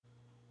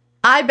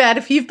I bet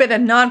if you've been a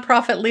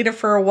nonprofit leader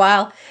for a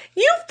while,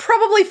 you've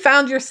probably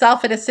found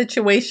yourself in a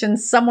situation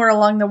somewhere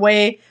along the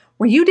way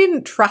where you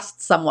didn't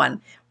trust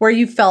someone, where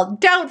you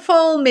felt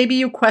doubtful, maybe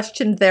you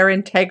questioned their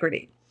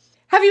integrity.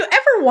 Have you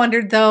ever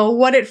wondered, though,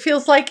 what it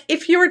feels like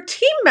if your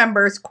team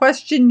members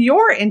question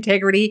your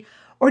integrity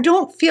or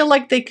don't feel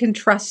like they can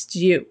trust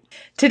you?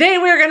 Today,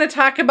 we're going to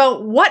talk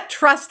about what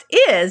trust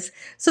is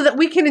so that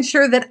we can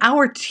ensure that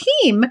our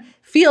team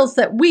feels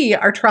that we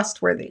are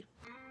trustworthy.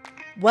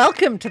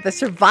 Welcome to the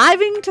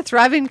Surviving to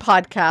Thriving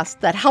podcast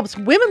that helps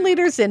women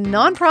leaders in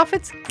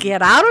nonprofits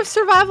get out of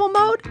survival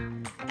mode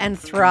and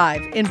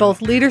thrive in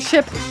both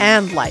leadership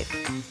and life.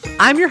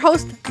 I'm your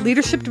host,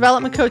 leadership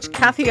development coach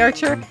Kathy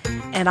Archer,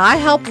 and I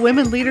help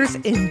women leaders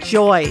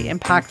enjoy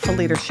impactful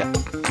leadership.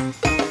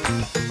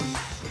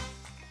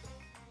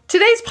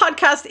 Today's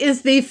podcast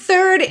is the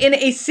third in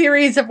a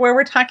series of where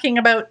we're talking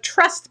about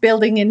trust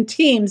building in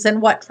teams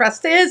and what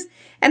trust is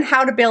and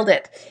how to build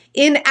it.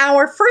 In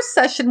our first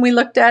session, we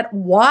looked at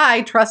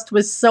why trust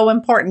was so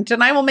important,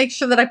 and I will make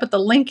sure that I put the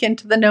link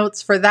into the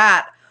notes for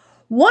that.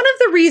 One of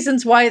the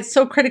reasons why it's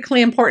so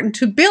critically important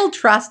to build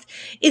trust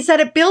is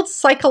that it builds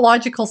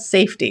psychological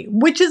safety,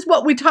 which is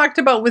what we talked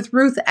about with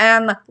Ruth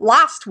Ann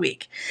last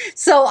week.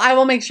 So I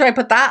will make sure I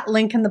put that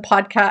link in the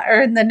podcast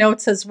or in the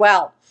notes as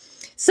well.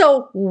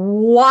 So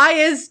why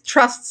is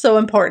trust so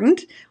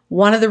important?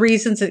 One of the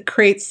reasons it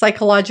creates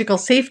psychological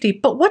safety,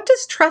 but what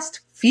does trust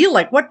feel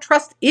like? What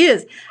trust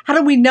is? How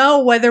do we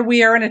know whether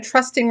we are in a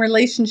trusting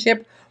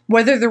relationship,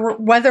 whether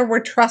we're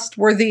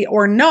trustworthy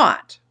or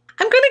not?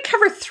 I'm going to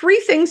cover three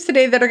things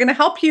today that are going to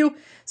help you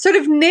sort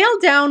of nail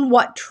down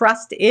what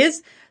trust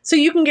is so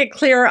you can get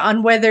clear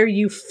on whether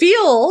you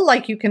feel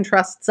like you can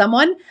trust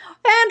someone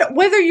and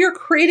whether you're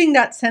creating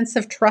that sense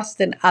of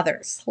trust in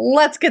others.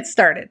 Let's get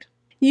started.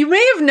 You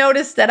may have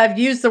noticed that I've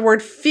used the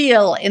word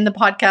feel in the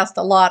podcast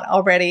a lot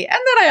already, and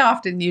that I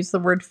often use the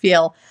word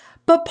feel.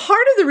 But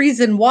part of the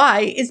reason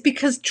why is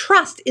because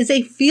trust is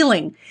a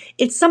feeling.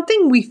 It's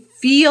something we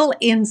feel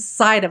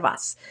inside of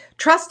us.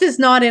 Trust is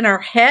not in our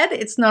head.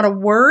 It's not a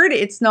word.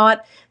 It's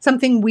not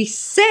something we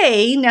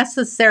say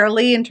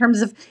necessarily in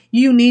terms of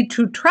you need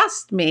to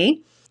trust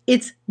me.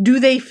 It's do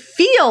they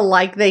feel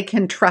like they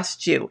can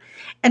trust you?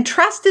 And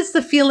trust is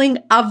the feeling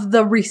of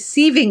the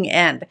receiving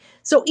end.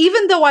 So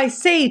even though I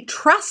say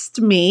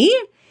trust me,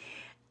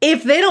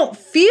 if they don't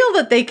feel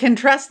that they can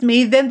trust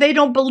me, then they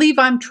don't believe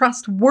I'm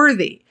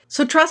trustworthy.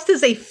 So trust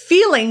is a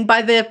feeling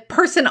by the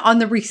person on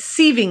the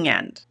receiving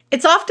end.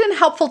 It's often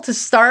helpful to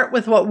start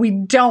with what we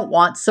don't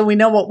want so we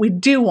know what we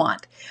do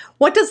want.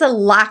 What does a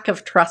lack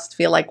of trust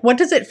feel like? What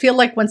does it feel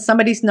like when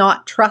somebody's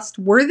not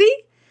trustworthy?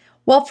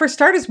 Well, for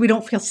starters, we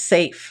don't feel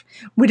safe.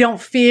 We don't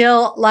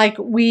feel like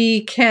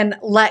we can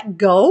let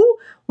go.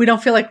 We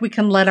don't feel like we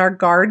can let our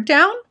guard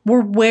down.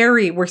 We're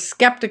wary, we're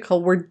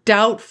skeptical, we're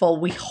doubtful,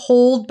 we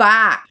hold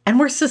back, and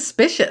we're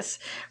suspicious,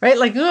 right?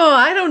 Like, oh,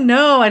 I don't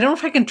know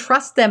if I can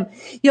trust them.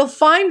 You'll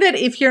find that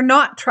if you're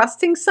not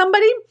trusting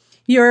somebody,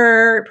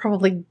 you're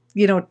probably,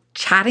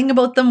 chatting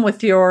about them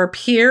with your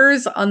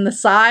peers on the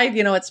side,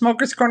 at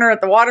Smoker's Corner at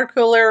the water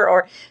cooler,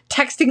 or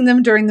texting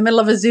them during the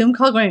middle of a Zoom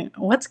call going,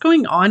 what's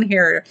going on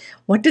here?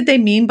 What did they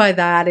mean by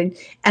that?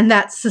 And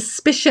that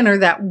suspicion or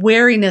that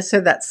wariness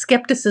or that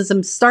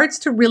skepticism starts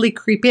to really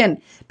creep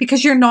in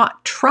because you're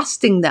not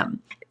trusting them.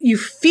 You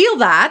feel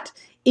that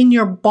in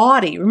your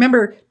body.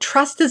 Remember,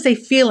 trust is a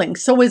feeling.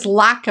 So is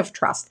lack of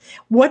trust.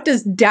 What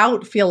does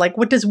doubt feel like?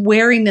 What does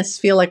wariness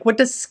feel like? What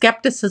does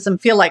skepticism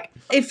feel like?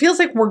 It feels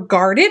like we're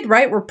guarded,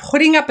 right? We're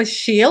putting up a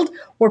shield.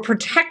 We're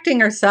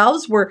protecting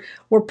ourselves. We're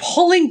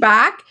pulling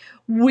back.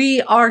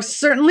 We are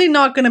certainly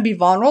not going to be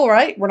vulnerable,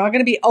 right? We're not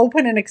going to be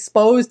open and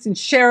exposed and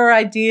share our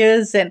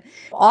ideas and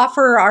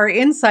offer our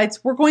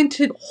insights. We're going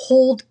to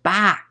hold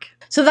back.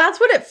 So that's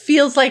what it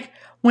feels like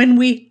when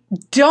we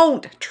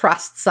don't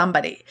trust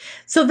somebody.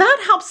 So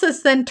that helps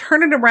us then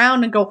turn it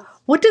around and go,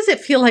 what does it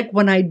feel like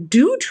when I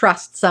do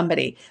trust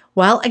somebody?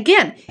 Well,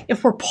 again,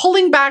 if we're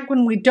pulling back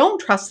when we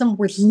don't trust them,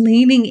 we're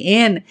leaning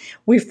in.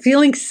 We're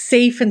feeling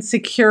safe and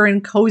secure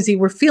and cozy.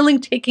 We're feeling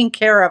taken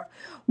care of.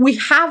 We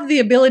have the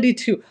ability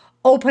to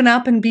open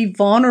up and be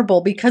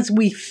vulnerable because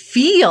we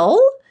feel,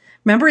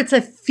 remember, it's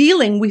a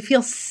feeling, we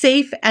feel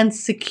safe and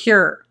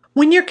secure.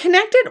 When you're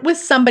connected with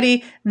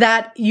somebody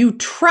that you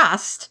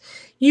trust,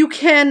 you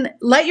can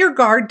let your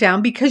guard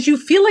down because you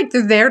feel like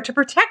they're there to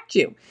protect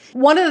you.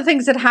 One of the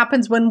things that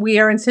happens when we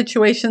are in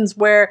situations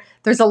where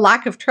there's a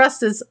lack of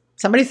trust is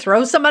somebody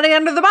throws somebody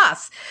under the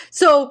bus.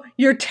 So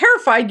you're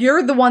terrified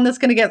you're the one that's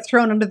going to get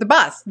thrown under the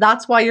bus.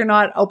 That's why you're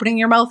not opening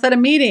your mouth at a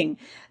meeting.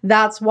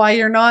 That's why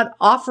you're not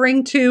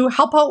offering to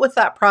help out with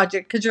that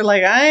project because you're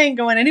like, I ain't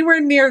going anywhere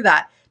near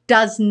that.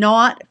 Does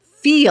not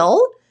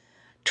feel,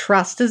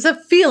 trust is a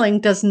feeling,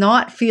 does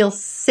not feel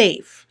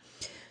safe.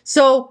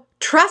 So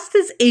trust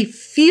is a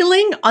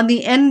feeling on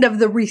the end of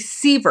the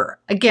receiver.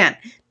 Again,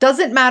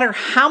 doesn't matter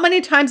how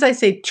many times I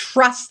say,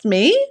 trust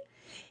me.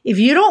 If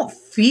you don't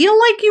feel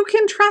like you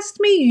can trust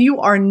me, you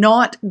are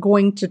not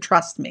going to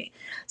trust me.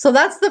 So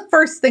that's the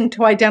first thing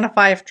to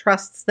identify if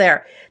trust's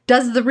there.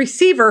 Does the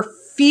receiver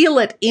feel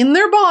it in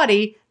their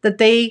body that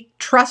they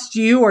trust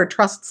you or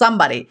trust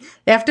somebody?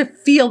 They have to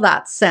feel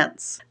that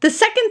sense. The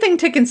second thing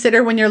to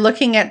consider when you're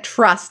looking at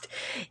trust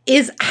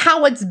is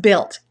how it's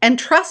built. And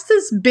trust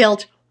is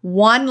built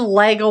one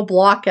Lego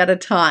block at a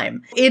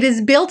time. It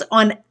is built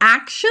on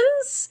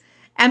actions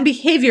and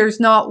behaviors,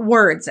 not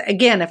words.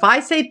 Again, if I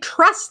say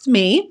trust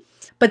me,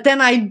 but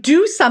then I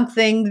do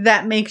something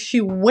that makes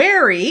you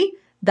wary,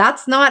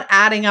 that's not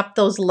adding up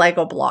those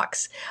Lego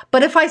blocks.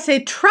 But if I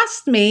say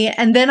trust me,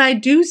 and then I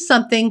do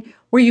something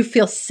where you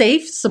feel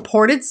safe,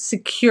 supported,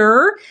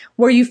 secure,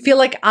 where you feel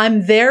like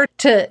I'm there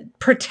to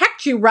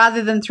protect you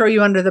rather than throw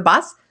you under the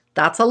bus,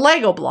 that's a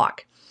Lego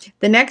block.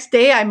 The next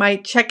day I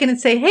might check in and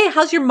say, hey,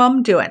 how's your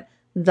mom doing?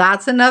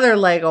 That's another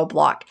Lego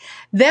block.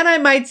 Then I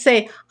might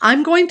say,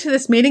 I'm going to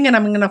this meeting and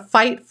I'm going to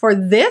fight for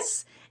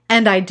this.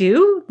 And I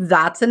do.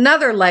 That's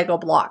another Lego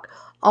block.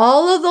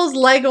 All of those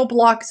Lego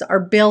blocks are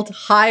built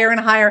higher and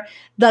higher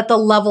that the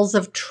levels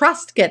of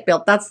trust get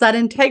built. That's that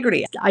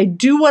integrity. I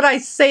do what I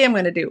say I'm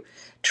going to do.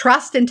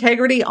 Trust,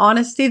 integrity,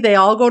 honesty, they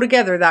all go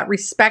together, that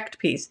respect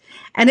piece.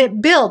 And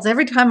it builds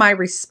every time I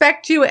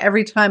respect you,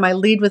 every time I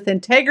lead with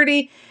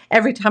integrity,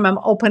 every time I'm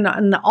open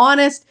and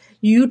honest,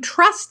 you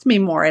trust me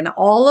more. And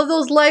all of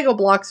those Lego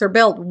blocks are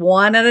built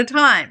one at a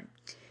time.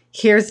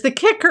 Here's the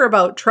kicker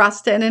about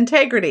trust and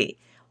integrity.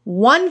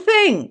 One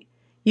thing,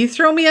 you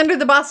throw me under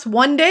the bus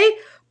one day,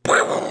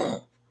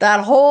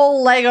 that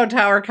whole Lego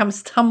tower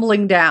comes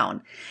tumbling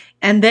down.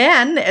 And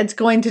then it's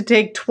going to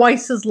take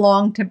twice as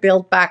long to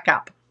build back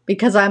up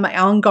because I'm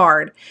on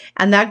guard.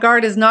 And that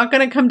guard is not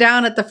going to come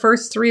down at the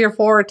first 3 or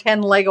 4 or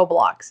 10 Lego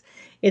blocks.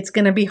 It's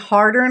going to be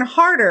harder and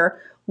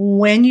harder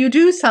when you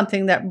do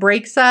something that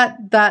breaks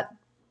that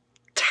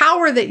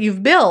tower that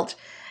you've built,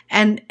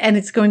 and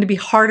it's going to be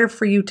harder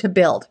for you to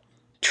build.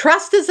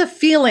 Trust is a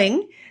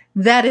feeling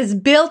that is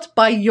built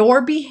by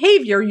your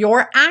behavior,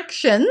 your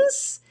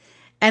actions,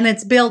 and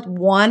it's built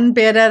one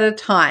bit at a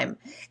time.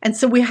 And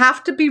so we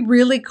have to be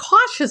really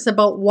cautious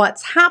about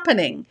what's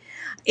happening.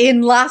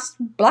 In last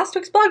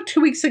week's blog,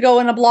 2 weeks ago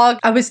in a blog,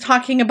 I was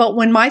talking about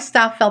when my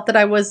staff felt that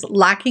I was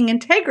lacking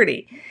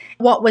integrity.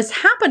 What was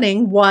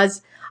happening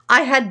was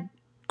I had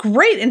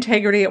great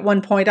integrity at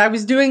one point. I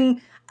was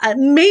doing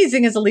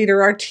amazing as a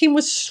leader. Our team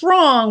was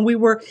strong. We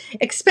were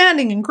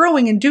expanding and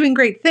growing and doing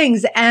great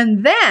things.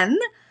 And then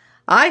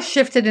I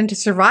shifted into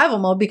survival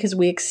mode because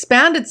we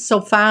expanded so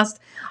fast.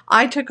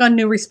 I took on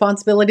new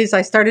responsibilities.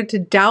 I started to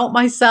doubt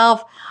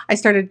myself. I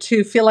started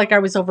to feel like I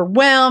was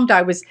overwhelmed.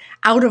 I was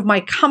out of my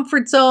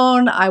comfort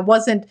zone. I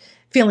wasn't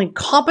feeling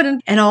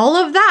competent. And all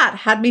of that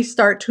had me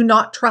start to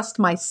not trust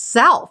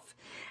myself.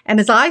 And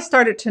as I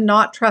started to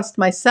not trust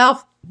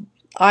myself,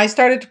 I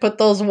started to put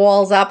those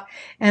walls up,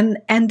 and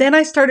then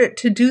I started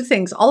to do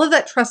things. All of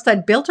that trust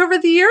I'd built over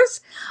the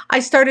years, I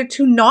started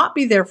to not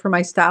be there for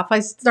my staff. I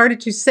started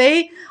to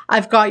say,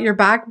 I've got your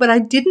back, but I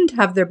didn't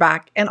have their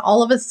back. And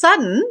all of a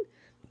sudden,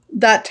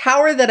 that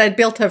tower that I'd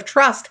built of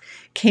trust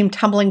came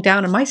tumbling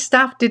down, and my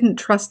staff didn't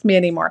trust me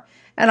anymore.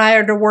 And I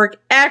had to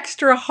work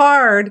extra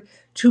hard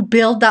to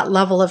build that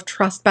level of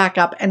trust back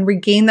up and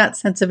regain that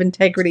sense of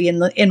integrity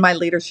in my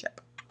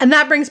leadership. And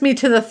that brings me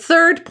to the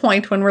third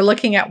point when we're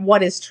looking at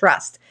what is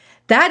trust.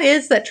 That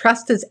is that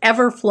trust is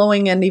ever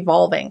flowing and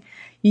evolving.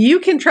 You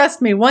can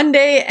trust me one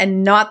day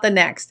and not the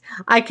next.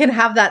 I can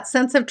have that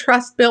sense of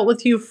trust built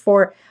with you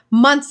for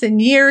months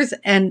and years,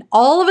 and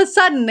all of a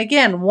sudden,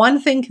 again, one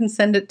thing can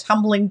send it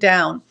tumbling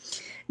down.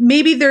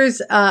 Maybe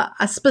there's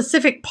a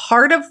specific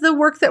part of the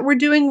work that we're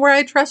doing where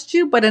I trust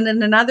you, but in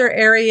another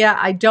area,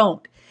 I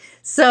don't.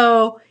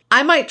 So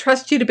I might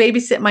trust you to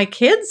babysit my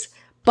kids,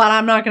 but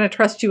I'm not going to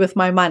trust you with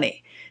my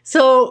money.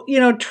 So,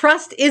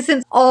 trust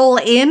isn't all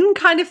in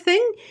kind of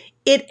thing.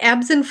 It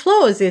ebbs and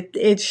flows.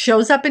 It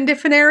shows up in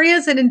different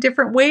areas and in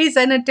different ways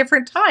and at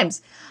different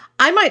times.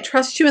 I might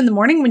trust you in the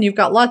morning when you've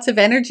got lots of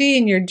energy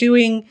and you're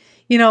doing,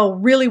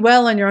 really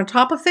well and you're on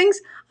top of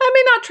things. I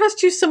may not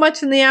trust you so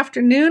much in the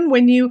afternoon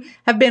when you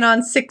have been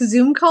on 6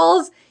 Zoom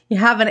calls. You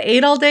haven't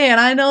ate all day,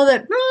 and I know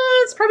that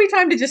it's probably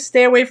time to just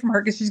stay away from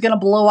her because she's going to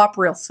blow up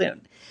real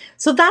soon.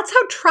 So that's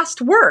how trust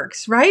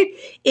works, right?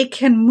 It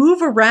can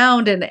move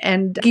around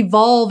and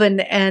evolve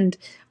and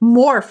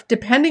morph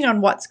depending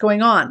on what's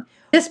going on.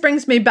 This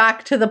brings me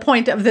back to the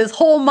point of this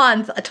whole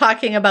month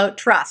talking about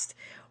trust.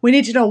 We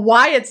need to know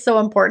why it's so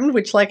important,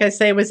 which, like I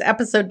say, was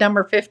episode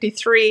number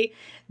 53.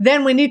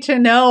 Then we need to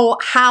know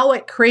how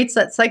it creates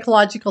that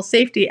psychological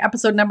safety,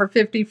 episode number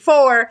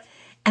 54.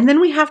 And then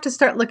we have to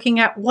start looking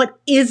at what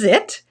is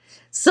it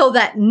so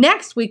that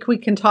next week we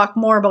can talk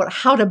more about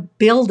how to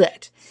build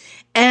it.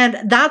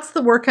 And that's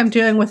the work I'm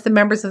doing with the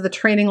members of the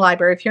Training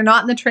Library. If you're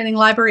not in the Training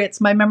Library,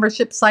 it's my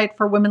membership site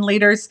for women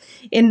leaders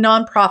in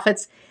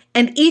nonprofits.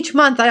 And each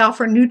month I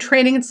offer new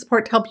training and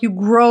support to help you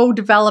grow,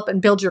 develop,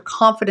 and build your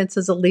confidence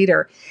as a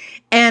leader.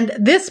 And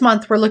this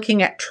month we're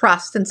looking at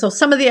trust. And so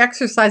some of the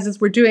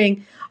exercises we're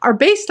doing are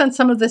based on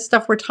some of the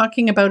stuff we're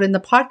talking about in the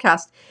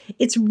podcast.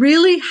 It's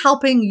really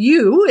helping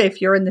you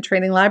if you're in the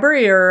training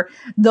library or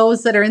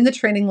those that are in the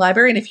training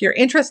library. And if you're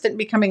interested in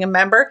becoming a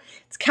member,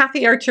 it's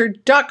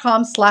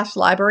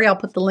kathyarcher.com/library. I'll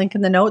put the link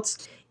in the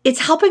notes. It's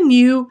helping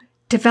you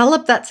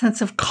develop that sense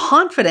of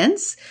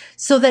confidence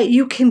so that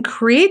you can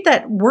create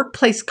that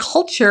workplace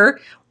culture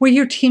where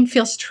your team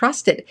feels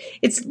trusted.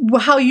 It's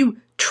how you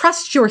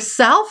trust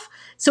yourself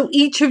so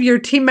each of your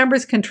team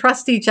members can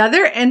trust each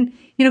other and,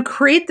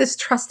 create this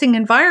trusting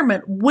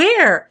environment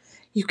where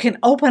you can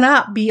open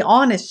up, be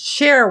honest,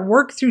 share,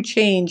 work through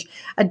change,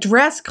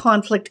 address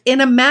conflict in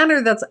a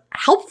manner that's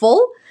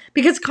helpful,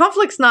 because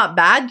conflict's not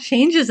bad.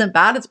 Change isn't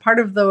bad. It's part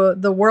of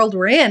the world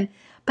we're in.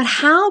 But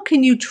how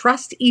can you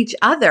trust each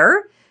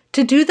other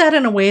to do that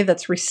in a way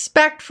that's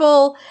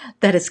respectful,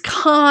 that is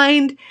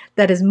kind,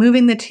 that is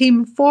moving the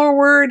team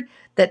forward,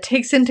 that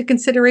takes into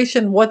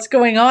consideration what's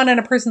going on in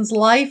a person's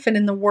life and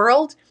in the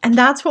world? And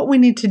that's what we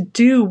need to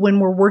do when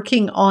we're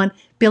working on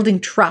building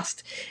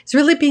trust. It's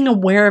really being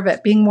aware of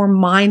it, being more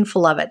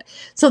mindful of it.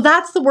 So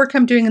that's the work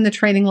I'm doing in the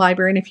training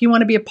library. And if you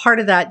want to be a part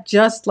of that,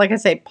 just like I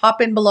say,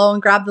 pop in below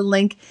and grab the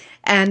link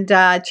and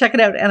check it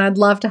out. And I'd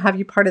love to have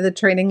you part of the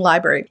training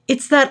library.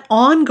 It's that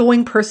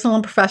ongoing personal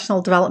and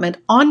professional development,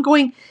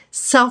 ongoing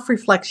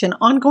self-reflection,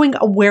 ongoing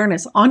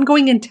awareness,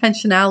 ongoing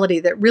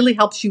intentionality that really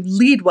helps you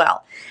lead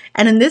well.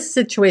 And in this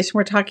situation,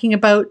 we're talking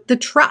about the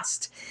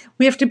trust.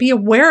 We have to be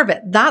aware of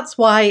it. That's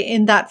why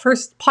in that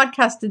first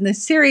podcast in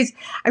this series,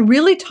 I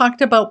really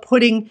talked about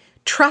putting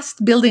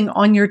trust building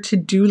on your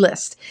to-do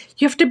list.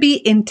 You have to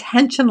be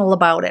intentional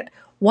about it.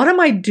 What am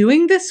I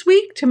doing this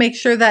week to make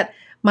sure that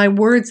my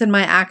words and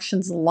my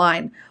actions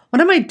align?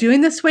 What am I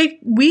doing this week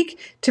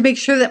to make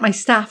sure that my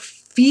staff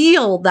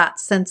feel that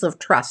sense of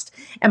trust?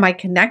 Am I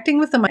connecting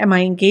with them? Am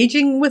I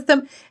engaging with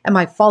them? Am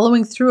I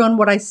following through on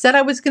what I said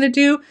I was going to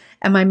do?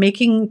 Am I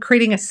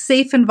creating a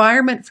safe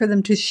environment for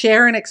them to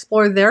share and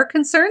explore their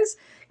concerns?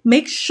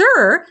 Make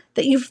sure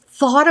that you've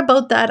thought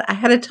about that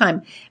ahead of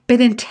time,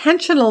 been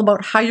intentional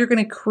about how you're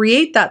going to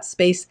create that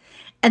space,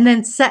 and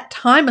then set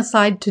time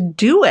aside to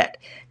do it.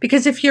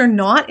 Because if you're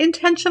not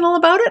intentional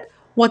about it,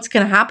 what's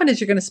going to happen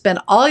is you're going to spend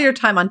all your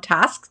time on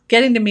tasks,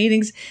 getting to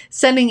meetings,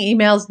 sending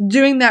emails,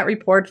 doing that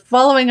report,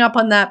 following up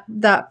on that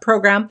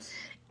program,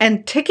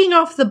 and ticking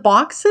off the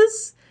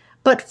boxes,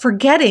 but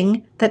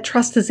forgetting that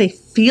trust is a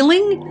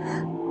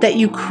feeling that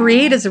you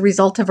create as a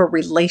result of a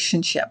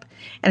relationship.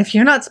 And if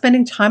you're not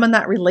spending time on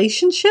that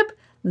relationship,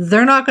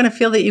 they're not going to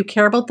feel that you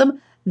care about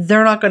them.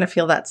 They're not going to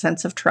feel that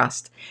sense of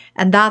trust.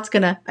 And that's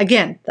going to,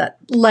 again, that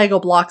Lego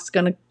block's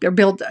going to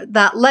build,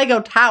 that Lego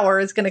tower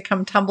is going to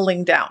come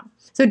tumbling down.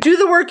 So do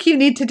the work you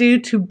need to do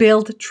to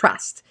build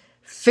trust.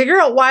 Figure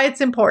out why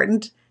it's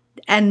important.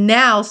 And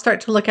now start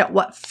to look at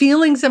what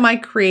feelings am I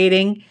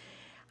creating?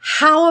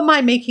 How am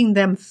I making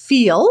them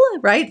feel,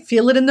 right?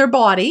 Feel it in their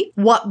body.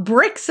 What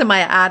bricks am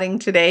I adding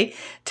today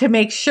to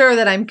make sure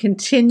that I'm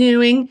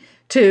continuing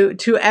to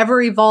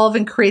ever evolve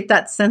and create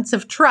that sense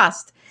of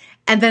trust?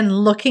 And then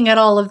looking at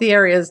all of the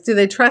areas. Do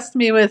they trust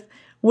me with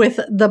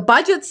the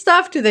budget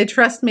stuff? Do they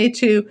trust me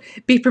to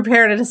be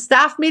prepared at a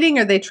staff meeting?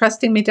 Are they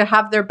trusting me to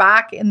have their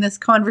back in this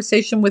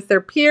conversation with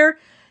their peer?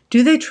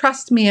 Do they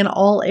trust me in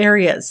all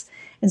areas?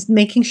 And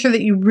making sure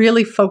that you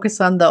really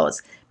focus on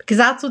those, because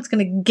that's what's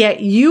going to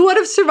get you out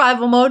of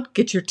survival mode,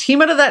 get your team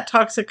out of that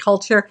toxic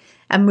culture,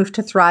 and move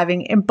to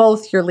thriving in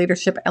both your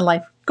leadership and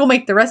life. Go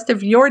make the rest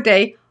of your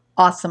day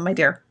awesome, my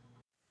dear.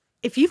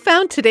 If you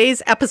found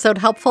today's episode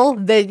helpful,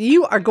 then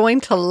you are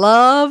going to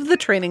love the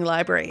training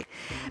library.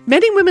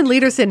 Many women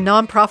leaders in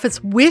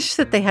nonprofits wish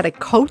that they had a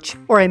coach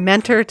or a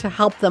mentor to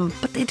help them,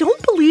 but they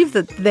don't believe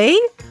that they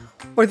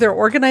or their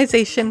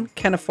organization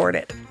can afford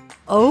it.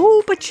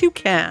 Oh, but you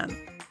can.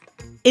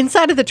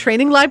 Inside of the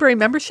Training Library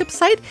membership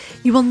site,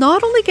 you will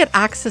not only get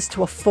access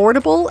to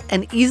affordable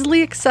and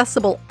easily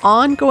accessible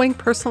ongoing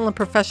personal and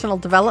professional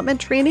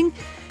development training,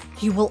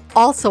 you will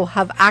also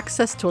have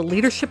access to a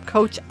leadership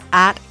coach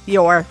at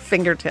your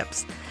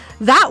fingertips.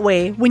 That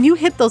way, when you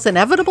hit those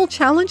inevitable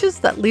challenges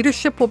that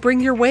leadership will bring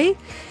your way,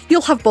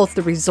 you'll have both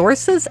the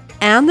resources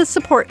and the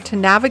support to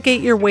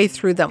navigate your way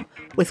through them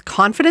with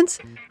confidence,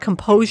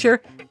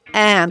 composure,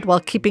 and while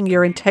keeping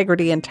your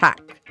integrity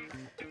intact.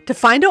 To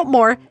find out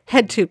more,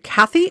 head to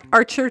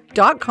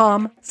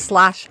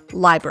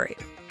kathyarcher.com/library.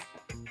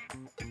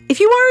 If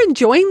you are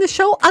enjoying the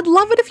show, I'd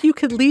love it if you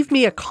could leave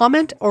me a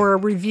comment or a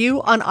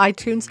review on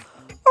iTunes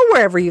or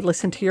wherever you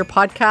listen to your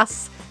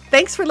podcasts.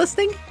 Thanks for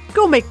listening.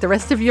 Go make the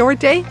rest of your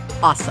day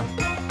awesome.